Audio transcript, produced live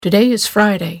Today is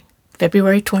Friday,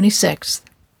 February 26th.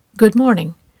 Good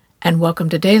morning, and welcome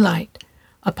to Daylight,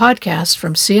 a podcast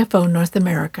from CFO North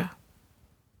America.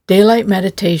 Daylight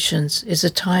Meditations is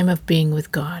a time of being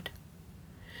with God.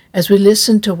 As we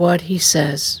listen to what He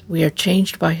says, we are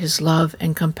changed by His love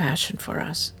and compassion for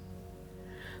us.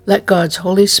 Let God's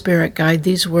Holy Spirit guide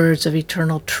these words of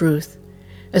eternal truth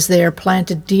as they are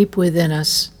planted deep within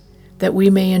us, that we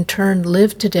may in turn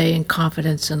live today in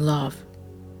confidence and love.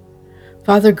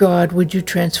 Father God, would you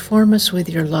transform us with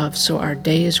your love so our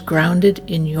day is grounded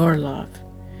in your love,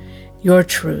 your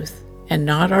truth, and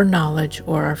not our knowledge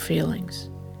or our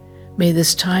feelings. May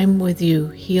this time with you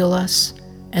heal us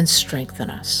and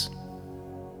strengthen us.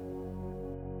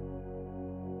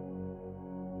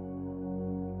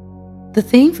 The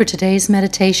theme for today's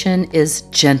meditation is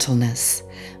gentleness,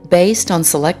 based on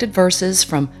selected verses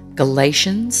from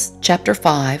Galatians chapter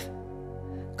 5,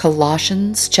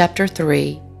 Colossians chapter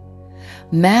 3,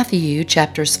 Matthew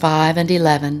chapters 5 and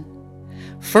 11,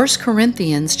 1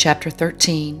 Corinthians chapter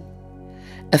 13,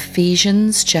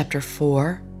 Ephesians chapter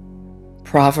 4,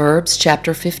 Proverbs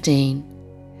chapter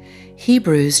 15,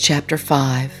 Hebrews chapter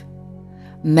 5,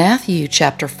 Matthew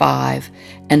chapter 5,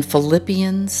 and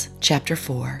Philippians chapter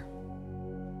 4.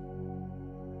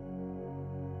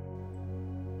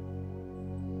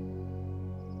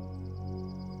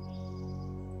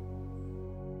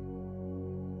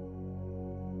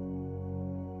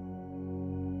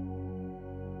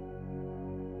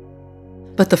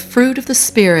 But the fruit of the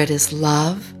Spirit is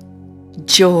love,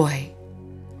 joy,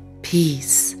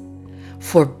 peace,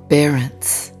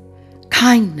 forbearance,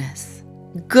 kindness,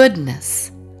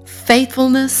 goodness,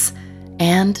 faithfulness,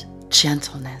 and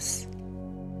gentleness.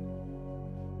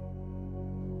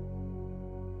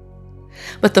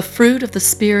 But the fruit of the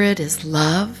Spirit is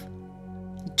love,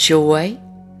 joy,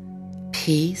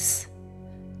 peace,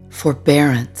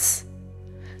 forbearance,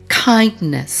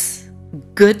 kindness,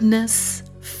 goodness,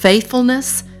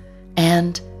 faithfulness,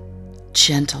 and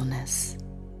gentleness.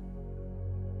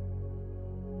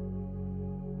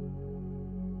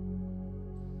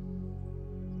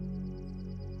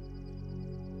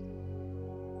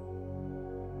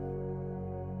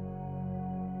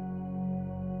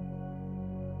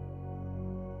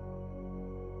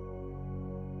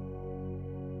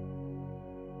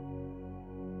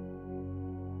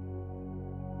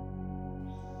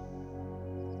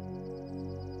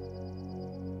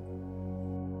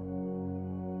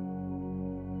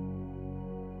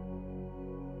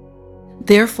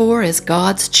 Therefore, as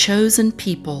God's chosen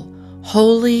people,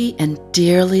 holy and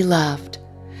dearly loved,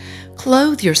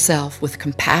 clothe yourself with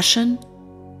compassion,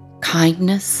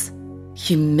 kindness,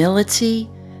 humility,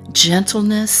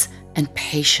 gentleness, and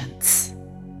patience.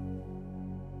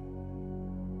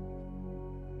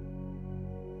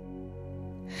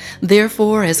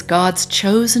 Therefore, as God's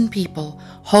chosen people,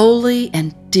 holy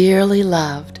and dearly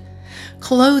loved,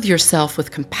 clothe yourself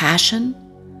with compassion,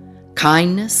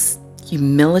 kindness,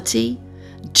 humility,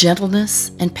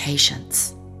 gentleness, and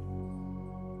patience.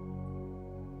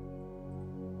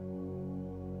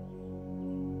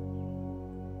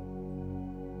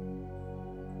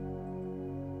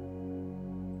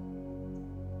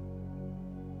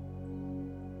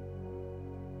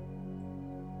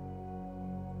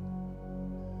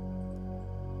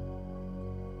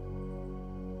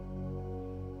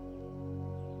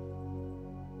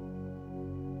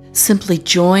 Simply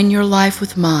join your life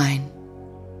with mine.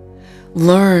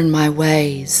 Learn my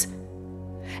ways,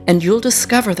 and you'll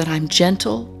discover that I'm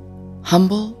gentle,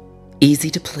 humble, easy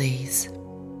to please.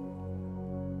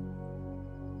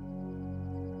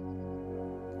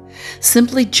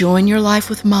 Simply join your life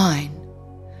with mine.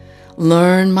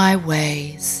 Learn my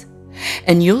ways,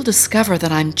 and you'll discover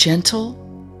that I'm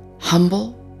gentle,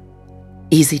 humble,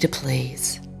 easy to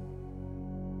please.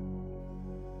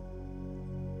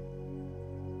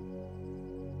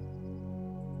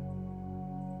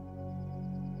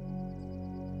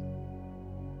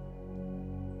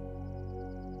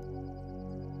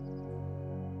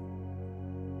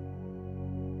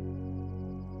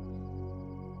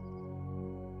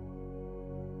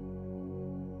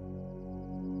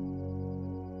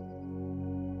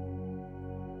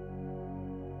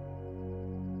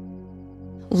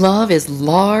 Love is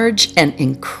large and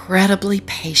incredibly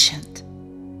patient.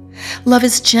 Love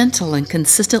is gentle and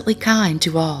consistently kind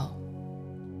to all.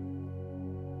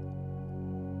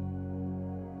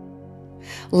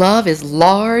 Love is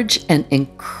large and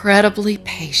incredibly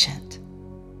patient.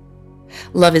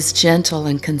 Love is gentle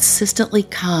and consistently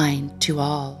kind to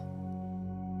all.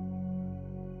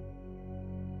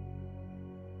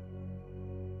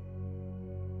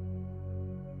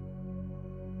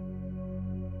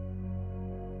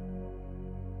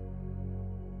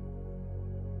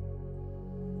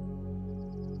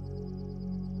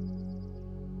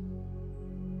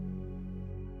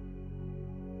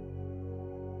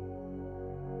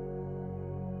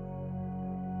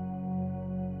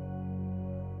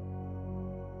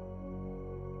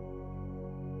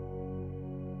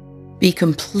 Be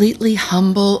completely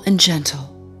humble and gentle.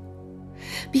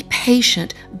 Be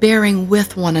patient, bearing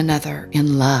with one another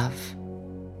in love.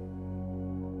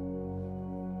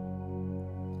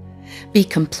 Be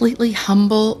completely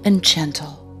humble and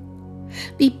gentle.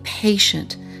 Be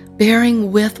patient,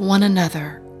 bearing with one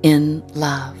another in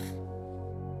love.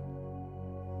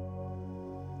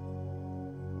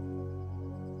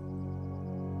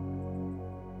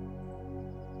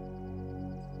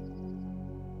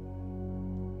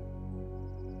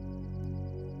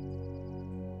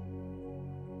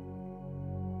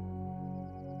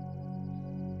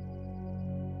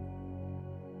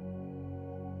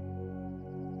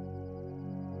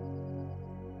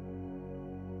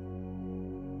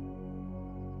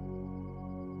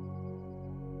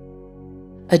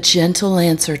 A gentle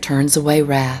answer turns away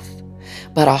wrath,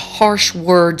 but a harsh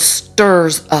word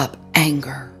stirs up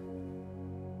anger.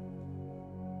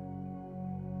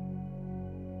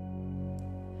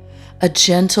 A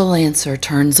gentle answer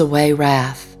turns away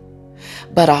wrath,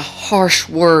 but a harsh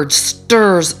word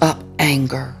stirs up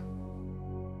anger.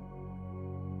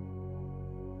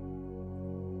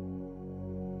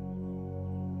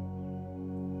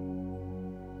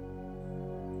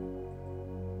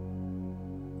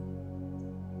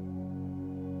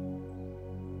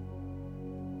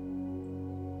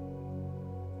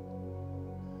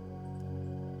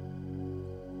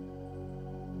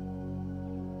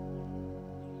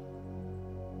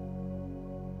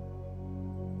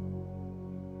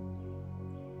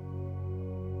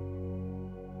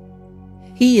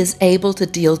 He is able to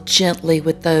deal gently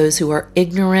with those who are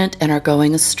ignorant and are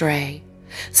going astray,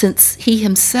 since he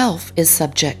himself is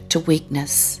subject to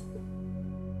weakness.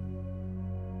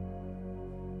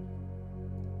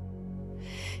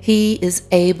 He is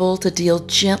able to deal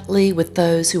gently with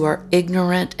those who are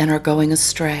ignorant and are going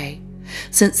astray,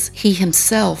 since he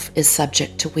himself is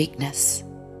subject to weakness.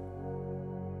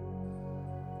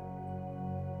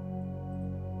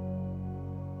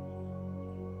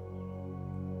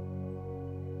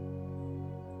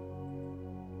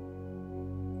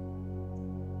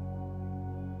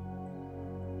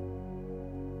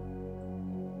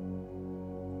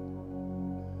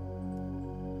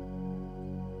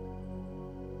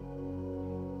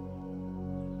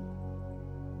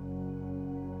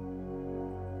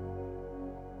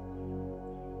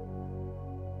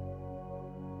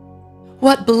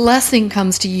 What blessing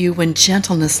comes to you when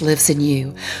gentleness lives in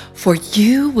you, for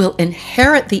you will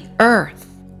inherit the earth.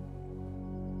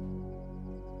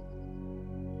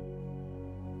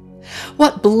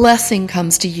 What blessing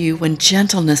comes to you when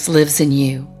gentleness lives in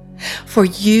you, for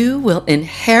you will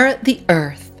inherit the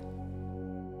earth.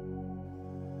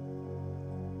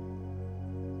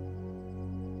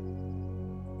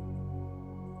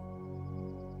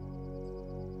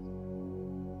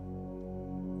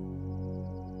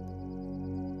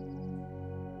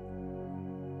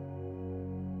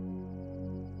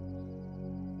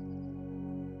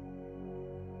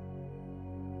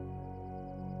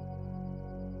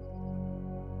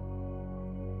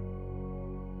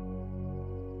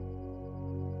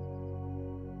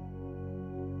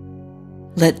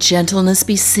 Let gentleness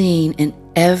be seen in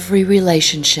every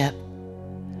relationship,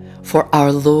 for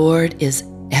our Lord is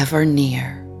ever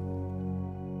near.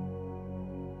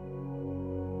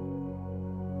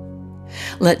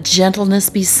 Let gentleness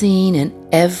be seen in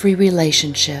every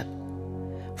relationship,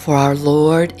 for our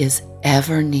Lord is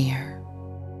ever near.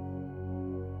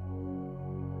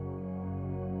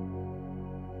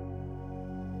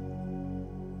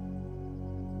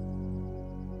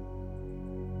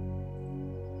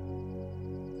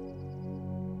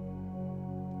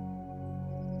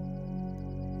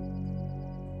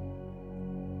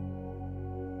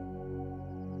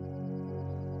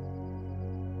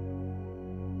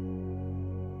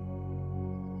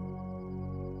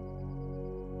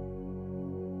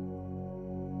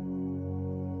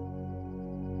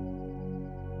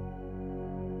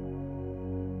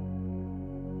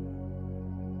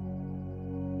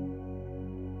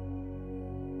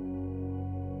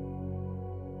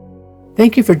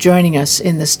 Thank you for joining us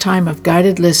in this time of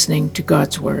guided listening to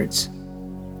God's words.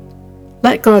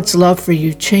 Let God's love for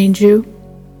you change you,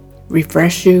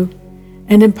 refresh you,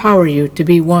 and empower you to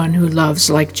be one who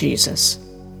loves like Jesus.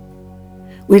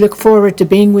 We look forward to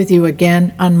being with you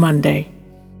again on Monday.